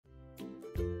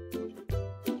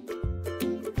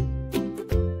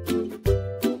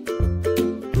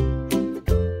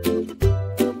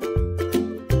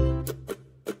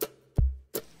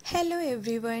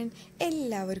everyone,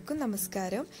 എല്ലാവർക്കും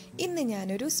നമസ്കാരം. ഇന്ന്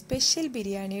ഞാനൊരു സ്പെഷ്യൽ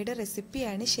ബിരിയാണിയുടെ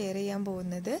റെസിപ്പിയാണ് ഷെയർ ചെയ്യാൻ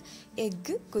പോകുന്നത്.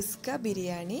 എഗ് കുസ്ക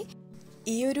ബിരിയാണി.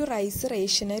 ഈ ഒരു റൈസ്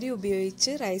റേഷനറി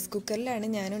ഉപയോഗിച്ച് റൈസ് കുക്കറിലാണ്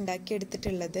ഞാൻ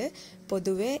ഉണ്ടാക്കിയെടുത്തിട്ടുള്ളത്.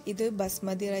 പൊതുവെ ഇത്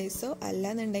ബസ്മതി റൈസോ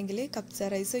അല്ലാന്നുണ്ടെങ്കിൽ കപ്സ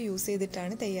റൈസോ യൂസ്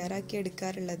ചെയ്തിട്ടാണ് തയ്യാറാക്കി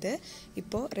എടുക്കാറുള്ളത്.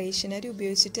 ഇപ്പോൾ റേഷനറി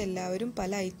ഉപയോഗിച്ചിട്ട് എല്ലാവരും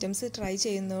പല ഐറ്റംസ് ട്രൈ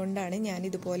ചെയ്യുന്നതുകൊണ്ടാണ് ഞാൻ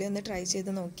ഇതുപോലെ ഒന്ന് ട്രൈ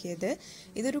ചെയ്ത് നോക്കിയത്.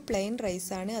 ഇതൊരു പ്ലെയിൻ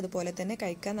റൈസാണ്, അതുപോലെ തന്നെ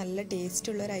കഴിക്കാൻ നല്ല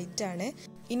ടേസ്റ്റുള്ള ഒരു ഐറ്റമാണ്.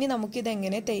 ഇനി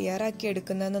നമുക്കിതെങ്ങനെ തയ്യാറാക്കി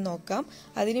എടുക്കുന്നതെന്ന് നോക്കാം.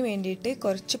 അതിന് വേണ്ടിയിട്ട്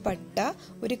കുറച്ച് പട്ട,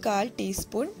 ഒരു 1/4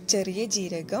 ടീസ്പൂൺ ചെറിയ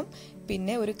ജീരകം,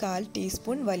 പിന്നെ ഒരു 1/4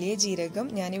 ടീസ്പൂൺ വലിയ ജീരകം.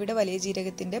 ഞാനിവിടെ വലിയ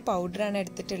ജീരകത്തിൻ്റെ പൗഡറാണ്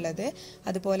എടുത്തിട്ടുള്ളത്.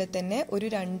 അതുപോലെ തന്നെ ഒരു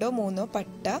 2-3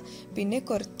 പട്ട, പിന്നെ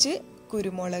കുറച്ച്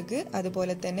കുരുമുളക്,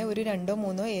 അതുപോലെ തന്നെ ഒരു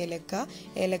 2-3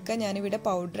 ഏലക്ക ഞാനിവിടെ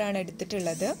പൗഡറാണ്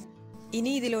എടുത്തിട്ടുള്ളത്.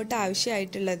 ഇനി ഇതിലോട്ട്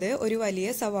ആവശ്യമായിട്ടുള്ളത് ഒരു വലിയ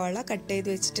സവാള കട്ട് ചെയ്ത്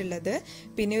വെച്ചിട്ടുള്ളത്,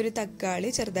 പിന്നെ ഒരു തക്കാളി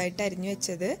ചെറുതായിട്ട് അരിഞ്ഞു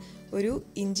വെച്ചത്, ഒരു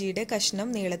ഇഞ്ചിയുടെ കഷ്ണം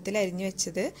നീളത്തിൽ അരിഞ്ഞു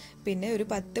വെച്ചത്, പിന്നെ ഒരു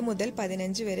 10 മുതൽ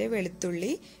 15 വരെ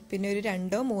വെളുത്തുള്ളി, പിന്നെ ഒരു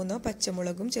 2-3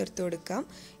 പച്ചമുളകും ചേർത്ത് കൊടുക്കാം.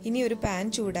 ഇനി ഒരു പാൻ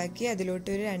ചൂടാക്കി അതിലോട്ട്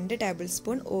ഒരു 2 ടേബിൾ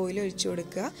സ്പൂൺ ഓയിൽ ഒഴിച്ചു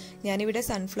കൊടുക്കുക. ഞാനിവിടെ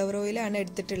സൺഫ്ലവർ ഓയിലാണ്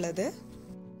എടുത്തിട്ടുള്ളത്.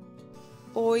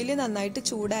 ഓയിൽ നന്നായിട്ട്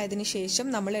ചൂടായതിനു ശേഷം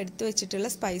നമ്മൾ എടുത്തു വെച്ചിട്ടുള്ള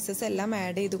സ്പൈസസ് എല്ലാം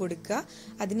ആഡ് ചെയ്ത് കൊടുക്കുക.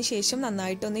 അതിനുശേഷം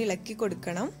നന്നായിട്ടൊന്ന് ഇളക്കി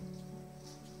കൊടുക്കണം.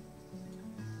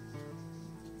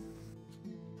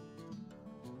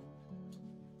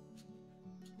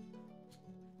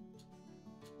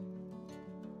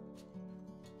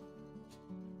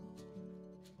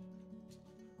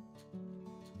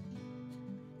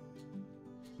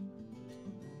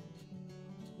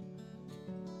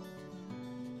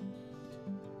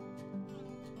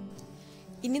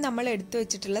 ഇനി നമ്മൾ എടുത്തു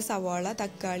വെച്ചിട്ടുള്ള സവാള,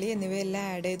 തക്കാളി എന്നിവയെല്ലാം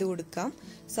ആഡ് ചെയ്ത് കൊടുക്കാം.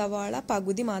 സവാള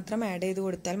പകുതി മാത്രം ആഡ് ചെയ്ത്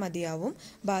കൊടുത്താൽ മതിയാവും,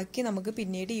 ബാക്കി നമുക്ക്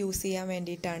പിന്നീട് യൂസ് ചെയ്യാൻ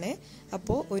വേണ്ടിയിട്ടാണ്.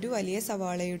 അപ്പോൾ ഒരു വലിയ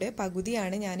സവാളയുടെ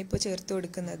പകുതിയാണ് ഞാനിപ്പോൾ ചേർത്ത്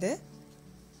കൊടുക്കുന്നത്.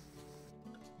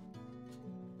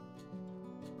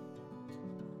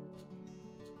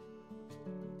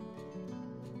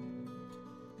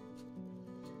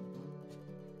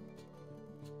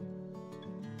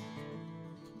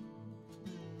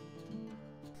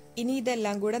 ഇനി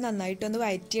ഇതെല്ലാം കൂടെ നന്നായിട്ടൊന്ന്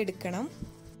വഴറ്റിയെടുക്കണം.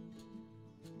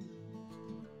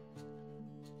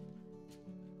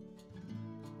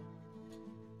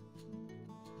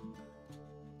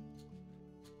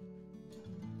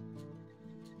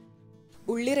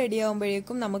 ഉള്ളി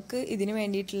റെഡിയാകുമ്പോഴേക്കും നമുക്ക് ഇതിന്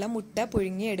വേണ്ടിയിട്ടുള്ള മുട്ട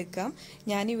പുഴുങ്ങിയെടുക്കാം.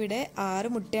 ഞാനിവിടെ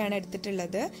 6 മുട്ടയാണ്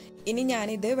എടുത്തിട്ടുള്ളത്. ഇനി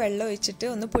ഞാനിത് വെള്ളം ഒഴിച്ചിട്ട്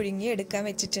ഒന്ന് പുഴുങ്ങിയെടുക്കാൻ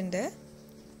വെച്ചിട്ടുണ്ട്.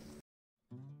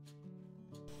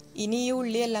 ഇനി ഈ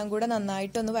ഉള്ളിയെല്ലാം കൂടെ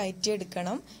നന്നായിട്ടൊന്ന്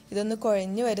വഴറ്റിയെടുക്കണം. ഇതൊന്ന്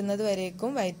കുഴഞ്ഞു വരുന്നത്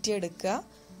വരേക്കും വഴറ്റിയെടുക്കുക.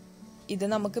 ഇത്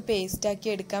നമുക്ക്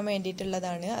പേസ്റ്റാക്കി എടുക്കാൻ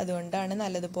വേണ്ടിയിട്ടുള്ളതാണ്, അതുകൊണ്ടാണ്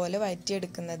നല്ലതുപോലെ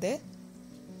വഴറ്റിയെടുക്കുന്നത്.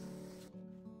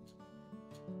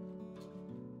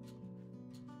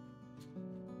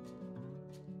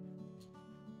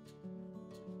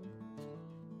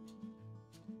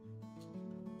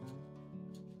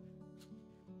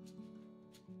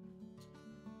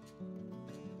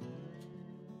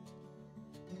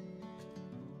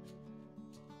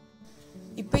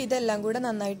 ഇപ്പോൾ ഇതെല്ലാം കൂടെ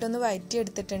നന്നായിട്ടൊന്ന്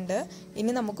വഴറ്റിയെടുത്തിട്ടുണ്ട്.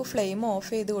 ഇനി നമുക്ക് ഫ്ലെയിം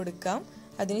ഓഫ് ചെയ്ത് കൊടുക്കാം.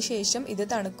 അതിനുശേഷം ഇത്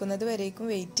തണുക്കുന്നത് വരേക്കും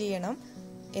വെയിറ്റ് ചെയ്യണം.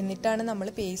 എന്നിട്ടാണ് നമ്മൾ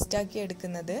പേസ്റ്റാക്കി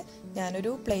എടുക്കുന്നത്.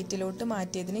 ഞാനൊരു പ്ലേറ്റിലോട്ട്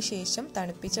മാറ്റിയതിന് ശേഷം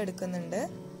തണുപ്പിച്ചെടുക്കുന്നുണ്ട്.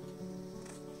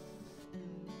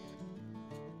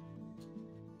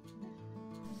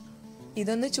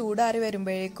 ഇതൊന്ന് ചൂടാറി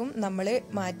വരുമ്പോഴേക്കും നമ്മൾ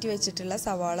മാറ്റി വെച്ചിട്ടുള്ള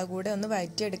സവാള കൂടെ ഒന്ന്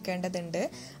വഴറ്റിയെടുക്കേണ്ടതുണ്ട്.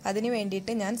 അതിന്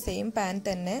വേണ്ടിയിട്ട് ഞാൻ സെയിം പാൻ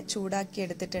തന്നെ ചൂടാക്കി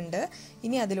എടുത്തിട്ടുണ്ട്.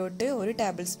 ഇനി അതിലോട്ട് ഒരു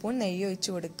ടേബിൾ സ്പൂൺ നെയ്യ്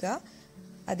ഒഴിച്ചു കൊടുക്കുക.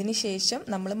 അതിനുശേഷം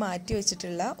നമ്മൾ മാറ്റി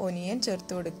വെച്ചിട്ടുള്ള ഒനിയൻ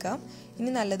ചേർത്ത് കൊടുക്കാം.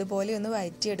 ഇനി നല്ലതുപോലെ ഒന്ന്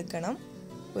വഴറ്റിയെടുക്കണം.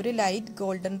 ഒരു ലൈറ്റ്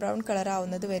ഗോൾഡൻ ബ്രൗൺ കളർ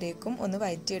ആവുന്നത് വരേക്കും ഒന്ന്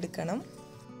വഴറ്റിയെടുക്കണം.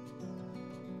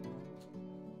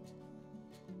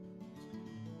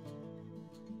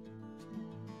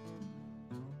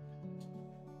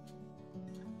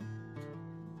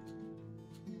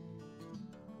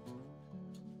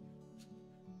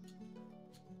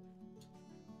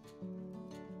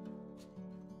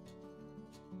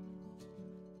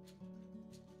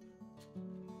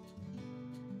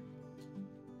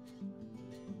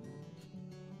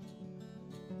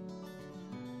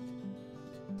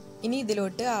 ഇനി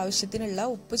ഇതിലോട്ട് ആവശ്യത്തിനുള്ള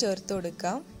ഉപ്പ് ചേർത്ത്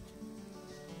കൊടുക്കാം.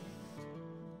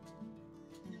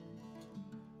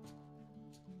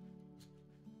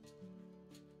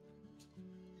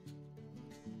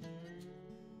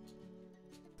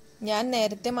 ഞാൻ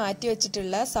നേരത്തെ മാറ്റി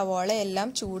വെച്ചിട്ടുള്ള സവാള എല്ലാം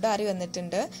ചൂടാറി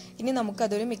വന്നിട്ടുണ്ട്. ഇനി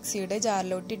നമുക്കതൊരു മിക്സിയുടെ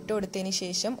ജാറിലോട്ട് ഇട്ട് കൊടുത്തതിന്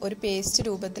ശേഷം ഒരു പേസ്റ്റ്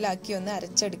രൂപത്തിലാക്കി ഒന്ന്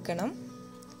അരച്ചെടുക്കണം.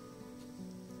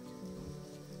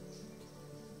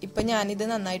 ഇപ്പൊ ഞാനിത്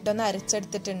നന്നായിട്ടൊന്ന്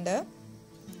അരച്ചെടുത്തിട്ടുണ്ട്.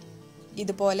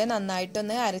 ഇതുപോലെ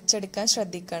നന്നായിട്ടൊന്ന് അരച്ചെടുക്കാൻ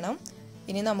ശ്രദ്ധിക്കണം.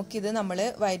 ഇനി നമുക്കിത് നമ്മൾ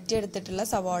വഴറ്റിയെടുത്തിട്ടുള്ള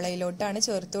സവാളയിലോട്ടാണ്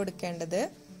ചേർത്ത് കൊടുക്കേണ്ടത്.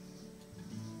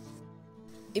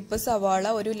 ഇപ്പോൾ സവാള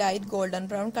ഒരു ലൈറ്റ് ഗോൾഡൻ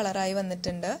ബ്രൗൺ കളറായി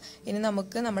വന്നിട്ടുണ്ട്. ഇനി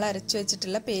നമുക്ക് നമ്മൾ അരച്ചു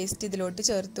വെച്ചിട്ടുള്ള പേസ്റ്റ് ഇതിലോട്ട്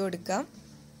ചേർത്ത് കൊടുക്കാം.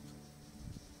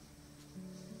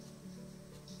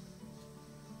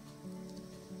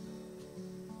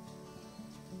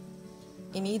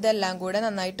 ഇനി ഇതെല്ലാം കൂടെ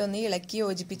നന്നായിട്ടൊന്ന് ഇളക്കി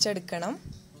യോജിപ്പിച്ചെടുക്കണം.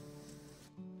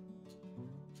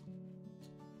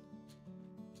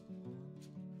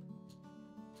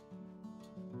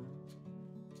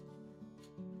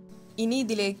 ഇനി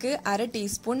ഇതിലേക്ക് 1/2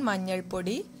 ടീസ്പൂൺ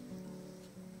മഞ്ഞൾപ്പൊടി,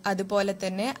 അതുപോലെ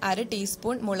തന്നെ 1/2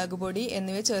 ടീസ്പൂൺ മുളക് പൊടി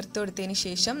എന്നിവ ചേർത്ത് കൊടുത്തതിന്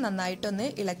ശേഷം നന്നായിട്ടൊന്ന്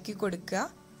ഇളക്കി കൊടുക്കുക.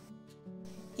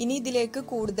 ഇനി ഇതിലേക്ക്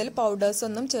കൂടുതൽ പൗഡേഴ്സ്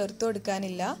ഒന്നും ചേർത്ത്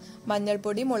കൊടുക്കാനില്ല.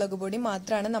 മഞ്ഞൾപ്പൊടി, മുളക് പൊടി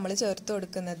മാത്രമാണ് നമ്മൾ ചേർത്ത്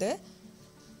കൊടുക്കുന്നത്.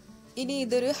 ഇനി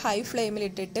ഇതൊരു ഹൈ ഫ്ലെയിമിൽ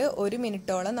ഇട്ടിട്ട് 1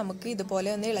 മിനിറ്റോളം നമുക്ക് ഇതുപോലെ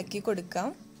ഒന്ന് ഇളക്കി കൊടുക്കാം.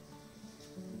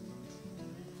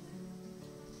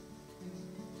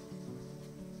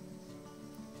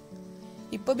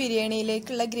 ഇപ്പോൾ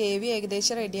ബിരിയാണിയിലേക്കുള്ള ഗ്രേവി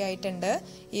ഏകദേശം റെഡി ആയിട്ടുണ്ട്.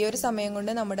 ഈ ഒരു സമയം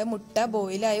കൊണ്ട് നമ്മുടെ മുട്ട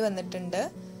ബോയിലായി വന്നിട്ടുണ്ട്.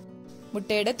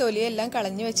 മുട്ടയുടെ തൊലിയെല്ലാം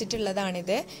കളഞ്ഞു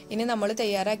വെച്ചിട്ടുള്ളതാണിത്. ഇനി നമ്മൾ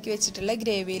തയ്യാറാക്കി വെച്ചിട്ടുള്ള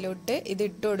ഗ്രേവിയിലോട്ട് ഇത്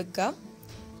ഇട്ട് കൊടുക്കാം.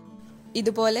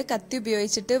 ഇതുപോലെ കത്തി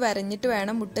ഉപയോഗിച്ചിട്ട് വരഞ്ഞിട്ട്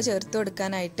വേണം മുട്ട ചേർത്ത്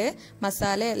കൊടുക്കാനായിട്ട്.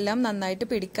 മസാല എല്ലാം നന്നായിട്ട്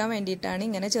പിടിക്കാൻ വേണ്ടിയിട്ടാണ്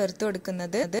ഇങ്ങനെ ചേർത്ത്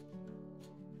കൊടുക്കുന്നത്.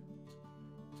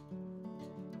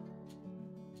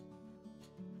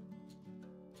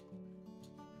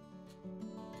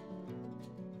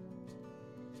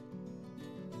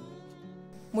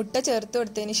 മുട്ട ചേർത്ത്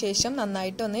കൊടുത്തതിന് ശേഷം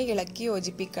നന്നായിട്ടൊന്ന് ഇളക്കി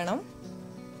യോജിപ്പിക്കണം.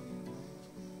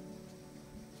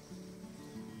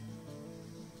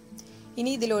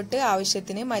 ഇനി ഇതിലോട്ട്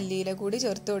ആവശ്യത്തിന് മല്ലിയില കൂടി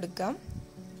ചേർത്ത് കൊടുക്കാം.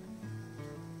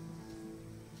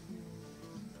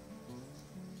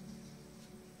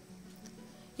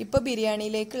 ഇപ്പോൾ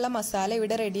ബിരിയാണിയിലേക്കുള്ള മസാല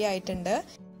ഇവിടെ റെഡി ആയിട്ടുണ്ട്.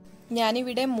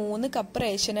 ഞാനിവിടെ 3 കപ്പ്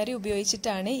റേഷനരി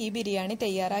ഉപയോഗിച്ചിട്ടാണ് ഈ ബിരിയാണി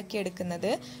തയ്യാറാക്കിയെടുക്കുന്നത്.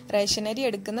 റേഷനരി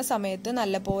എടുക്കുന്ന സമയത്ത്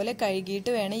നല്ലപോലെ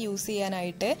കഴുകിയിട്ട് വേണം യൂസ്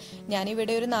ചെയ്യാനായിട്ട്.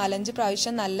 ഞാനിവിടെ ഒരു 4-5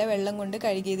 പ്രാവശ്യം നല്ല വെള്ളം കൊണ്ട്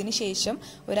കഴുകിയതിന് ശേഷം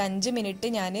ഒരു 5 മിനിറ്റ്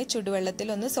ഞാൻ ചുടുവെള്ളത്തിൽ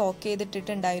ഒന്ന് സോക്ക്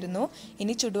ചെയ്തിട്ടിട്ടുണ്ടായിരുന്നു.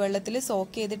 ഇനി ചുടുവെള്ളത്തിൽ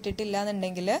സോക്ക് ചെയ്തിട്ടിട്ടില്ല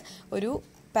എന്നുണ്ടെങ്കിൽ ഒരു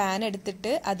പാൻ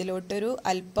എടുത്തിട്ട് അതിലോട്ടൊരു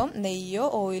അല്പം നെയ്യോ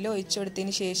ഓയിലോ ഒഴിച്ചു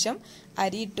കൊടുത്തതിന് ശേഷം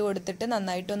അരി ഇട്ട് കൊടുത്തിട്ട്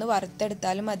നന്നായിട്ടൊന്ന്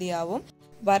വറുത്തെടുത്താലും മതിയാവും.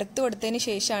 വറുത്ത് കൊടുത്തതിന്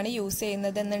ശേഷമാണ് യൂസ്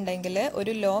ചെയ്യുന്നതെന്നുണ്ടെങ്കിൽ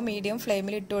ഒരു ലോ മീഡിയം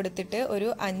ഫ്ലെയിമിൽ ഇട്ട് കൊടുത്തിട്ട് ഒരു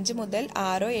 5 മുതൽ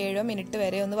 6-7 മിനിറ്റ്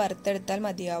വരെ ഒന്ന് വറുത്തെടുത്താൽ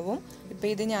മതിയാവും. ഇപ്പോൾ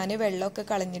ഇത് ഞാൻ വെള്ളമൊക്കെ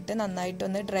കളഞ്ഞിട്ട്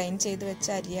നന്നായിട്ടൊന്ന് ഡ്രെയിൻ ചെയ്ത് വെച്ച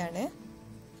അരിയാണ്.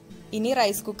 ഇനി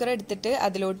റൈസ് കുക്കർ എടുത്തിട്ട്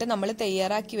അതിലോട്ട് നമ്മൾ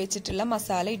തയ്യാറാക്കി വെച്ചിട്ടുള്ള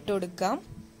മസാല ഇട്ട് കൊടുക്കാം.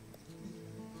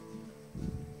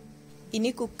 ഇനി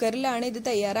കുക്കറിലാണ് ഇത്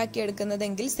തയ്യാറാക്കി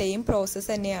എടുക്കുന്നതെങ്കിൽ സെയിം പ്രോസസ്സ്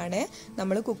തന്നെയാണ്.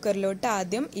 നമ്മൾ കുക്കറിലോട്ട്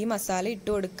ആദ്യം ഈ മസാല ഇട്ട്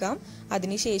കൊടുക്കാം.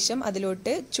 അതിനുശേഷം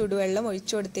അതിലോട്ട് ചുടുവെള്ളം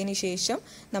ഒഴിച്ചു കൊടുത്തതിന് ശേഷം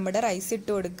നമ്മുടെ റൈസ്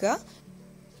ഇട്ട് കൊടുക്കുക.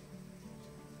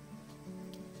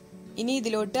 ഇനി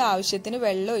ഇതിലോട്ട് ആവശ്യത്തിന്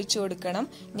വെള്ളം ഒഴിച്ചു കൊടുക്കണം.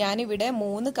 ഞാനിവിടെ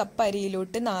 3 കപ്പ്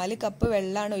അരിയിലോട്ട് 4 കപ്പ്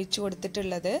വെള്ളമാണ് ഒഴിച്ചു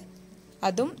കൊടുത്തിട്ടുള്ളത്.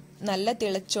 അതും നല്ല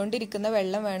തിളച്ചുകൊണ്ടിരിക്കുന്ന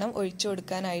വെള്ളം വേണം ഒഴിച്ചു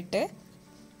കൊടുക്കാനായിട്ട്.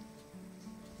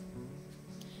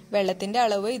 വെള്ളത്തിൻ്റെ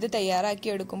അളവ് ഇത് തയ്യാറാക്കി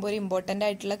എടുക്കുമ്പോൾ ഒരു ഇമ്പോർട്ടൻ്റ്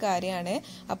ആയിട്ടുള്ള കാര്യമാണ്.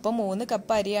 അപ്പോൾ 3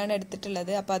 കപ്പ് അരിയാണ്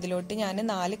എടുത്തിട്ടുള്ളത്. അപ്പോൾ അതിലോട്ട് ഞാൻ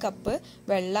 4 കപ്പ്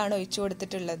വെള്ളമാണ് ഒഴിച്ചു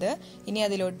കൊടുത്തിട്ടുള്ളത്. ഇനി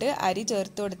അതിലോട്ട് അരി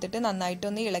ചേർത്ത് കൊടുത്തിട്ട്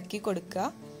നന്നായിട്ടൊന്ന് ഇളക്കി കൊടുക്കുക.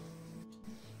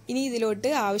 ഇനി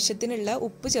ഇതിലോട്ട് ആവശ്യത്തിനുള്ള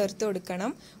ഉപ്പ് ചേർത്ത്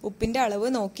കൊടുക്കണം. ഉപ്പിൻ്റെ അളവ്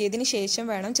നോക്കിയതിന് ശേഷം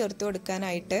വേണം ചേർത്ത്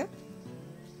കൊടുക്കാനായിട്ട്.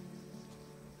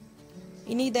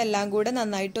 ഇനി ഇതെല്ലാം കൂടെ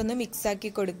നന്നായിട്ടൊന്ന് മിക്സ് ആക്കി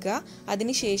കൊടുക്കുക.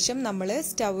 അതിനുശേഷം നമ്മൾ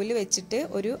സ്റ്റൗവിൽ വെച്ചിട്ട്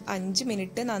ഒരു 5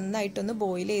 മിനിറ്റ് നന്നായിട്ടൊന്ന്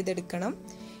ബോയിൽ ചെയ്തെടുക്കണം.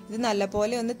 ഇത്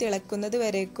നല്ലപോലെ ഒന്ന് തിളക്കുന്നത്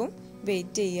വരേക്കും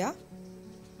വെയിറ്റ് ചെയ്യുക.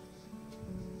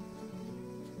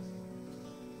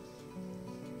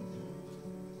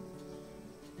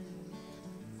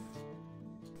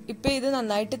 ഇപ്പോൾ ഇത്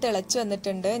നന്നായിട്ട് തിളച്ച്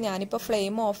വന്നിട്ടുണ്ട്. ഞാനിപ്പോൾ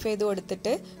ഫ്ലെയിം ഓഫ് ചെയ്ത്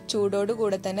കൊടുത്തിട്ട് ചൂടോട്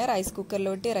കൂടെ തന്നെ റൈസ്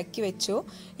കുക്കറിലോട്ട് ഇറക്കി വെച്ചു.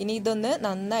 ഇനി ഇതൊന്ന്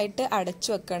നന്നായിട്ട്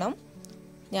അടച്ചു വെക്കണം.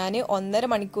 ഞാൻ 1.5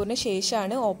 മണിക്കൂറിന്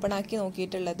ശേഷമാണ് ഓപ്പൺ ആക്കി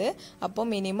നോക്കിയിട്ടുള്ളത്. അപ്പോൾ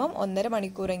മിനിമം 1.5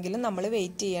 മണിക്കൂറെങ്കിലും നമ്മൾ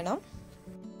വെയിറ്റ് ചെയ്യണം.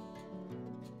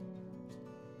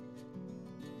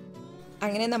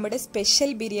 അങ്ങനെ നമ്മുടെ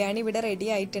സ്പെഷ്യൽ ബിരിയാണി ഇവിടെ റെഡി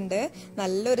ആയിട്ടുണ്ട്.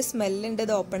 നല്ലൊരു സ്മെല്ലുണ്ട്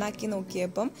ഇത് ഓപ്പൺ ആക്കി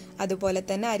നോക്കിയപ്പം. അതുപോലെ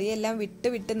തന്നെ അരിയെല്ലാം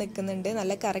വിട്ട് നിൽക്കുന്നുണ്ട്.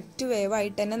 നല്ല കറക്റ്റ്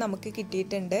വേവായിട്ട് തന്നെ നമുക്ക്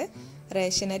കിട്ടിയിട്ടുണ്ട്.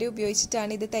 റേഷനരി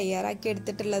ഉപയോഗിച്ചിട്ടാണ് ഇത് തയ്യാറാക്കി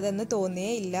എടുത്തിട്ടുള്ളതെന്ന്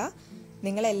തോന്നിയേ ഇല്ല.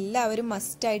 നിങ്ങളെല്ലാവരും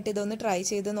മസ്റ്റായിട്ട് ഇതൊന്ന് ട്രൈ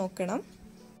ചെയ്ത് നോക്കണം.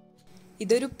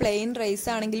 ഇതൊരു പ്ലെയിൻ റൈസ്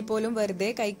ആണെങ്കിൽ പോലും വെറുതെ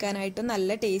കഴിക്കാനായിട്ട്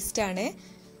നല്ല ടേസ്റ്റാണ്.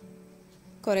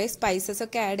 കുറേ സ്പൈസസ്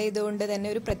ഒക്കെ ആഡ് ചെയ്തുകൊണ്ട് തന്നെ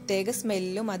ഒരു പ്രത്യേക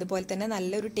സ്മെല്ലും അതുപോലെ തന്നെ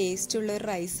നല്ലൊരു ടേസ്റ്റുള്ള ഒരു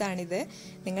റൈസാണിത്.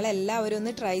 നിങ്ങളെല്ലാവരും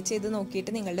ഒന്ന് ട്രൈ ചെയ്ത്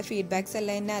നോക്കിയിട്ട് നിങ്ങളുടെ ഫീഡ്ബാക്സ്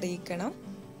എല്ലാം എന്നെ അറിയിക്കണം.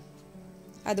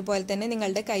 അതുപോലെ തന്നെ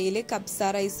നിങ്ങളുടെ കയ്യിൽ കബ്സ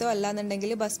റൈസോ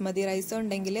അല്ലാന്നുണ്ടെങ്കിൽ ബസ്മതി റൈസോ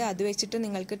ഉണ്ടെങ്കിൽ അത് വെച്ചിട്ട്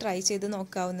നിങ്ങൾക്ക് ട്രൈ ചെയ്ത്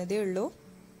നോക്കാവുന്നതേ ഉള്ളൂ.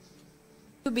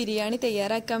 ബിരിയാണി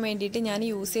തയ്യാറാക്കാൻ വേണ്ടിയിട്ട് ഞാൻ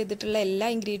യൂസ് ചെയ്തിട്ടുള്ള എല്ലാ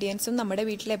ഇൻഗ്രീഡിയൻസും നമ്മുടെ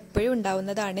വീട്ടിൽ എപ്പോഴും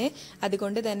ഉണ്ടാവുന്നതാണ്.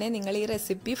 അതുകൊണ്ട് തന്നെ നിങ്ങൾ ഈ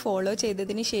റെസിപ്പി ഫോളോ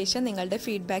ചെയ്തതിന് ശേഷം നിങ്ങളുടെ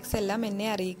ഫീഡ്ബാക്സ് എല്ലാം എന്നെ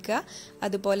അറിയിക്കുക.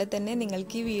 അതുപോലെ തന്നെ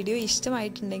നിങ്ങൾക്ക് ഈ വീഡിയോ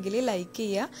ഇഷ്ടമായിട്ടുണ്ടെങ്കിൽ ലൈക്ക്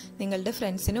ചെയ്യുക, നിങ്ങളുടെ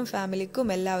ഫ്രണ്ട്സിനും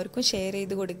ഫാമിലിക്കും എല്ലാവർക്കും ഷെയർ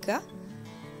ചെയ്ത് കൊടുക്കുക.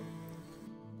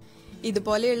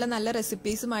 ഇതുപോലെയുള്ള നല്ല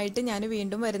റെസിപ്പീസുമായിട്ട് ഞാൻ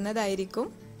വീണ്ടും വരുന്നതായിരിക്കും.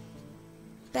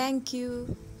 Thank you.